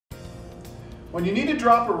When you need to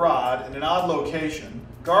drop a rod in an odd location,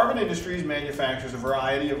 Garvin Industries manufactures a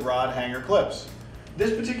variety of rod hanger clips.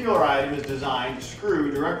 This particular item is designed to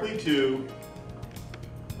screw directly to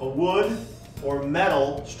a wood or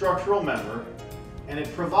metal structural member, and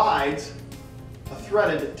it provides a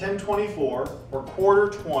threaded 1024 or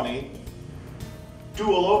quarter 20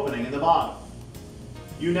 dual opening in the bottom.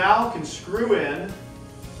 You now can screw in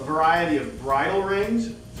a variety of bridle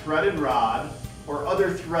rings, threaded rod, or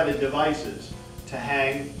other threaded devices to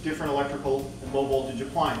hang different electrical and low voltage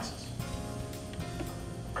appliances.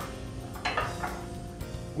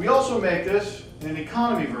 We also make this in an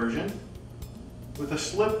economy version with a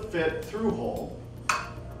slip fit through hole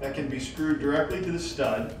that can be screwed directly to the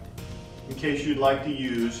stud in case you'd like to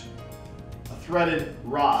use a threaded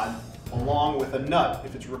rod along with a nut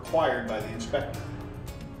if it's required by the inspector.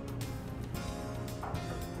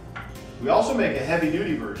 We also make a heavy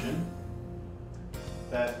duty version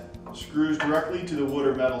that screws directly to the wood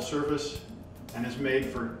or metal surface and is made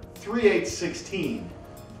for 3/8/16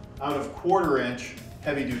 out of quarter-inch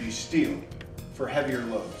heavy-duty steel for heavier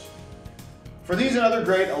loads. For these and other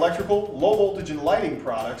great electrical, low voltage, and lighting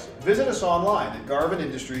products, visit us online at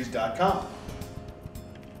garvinindustries.com.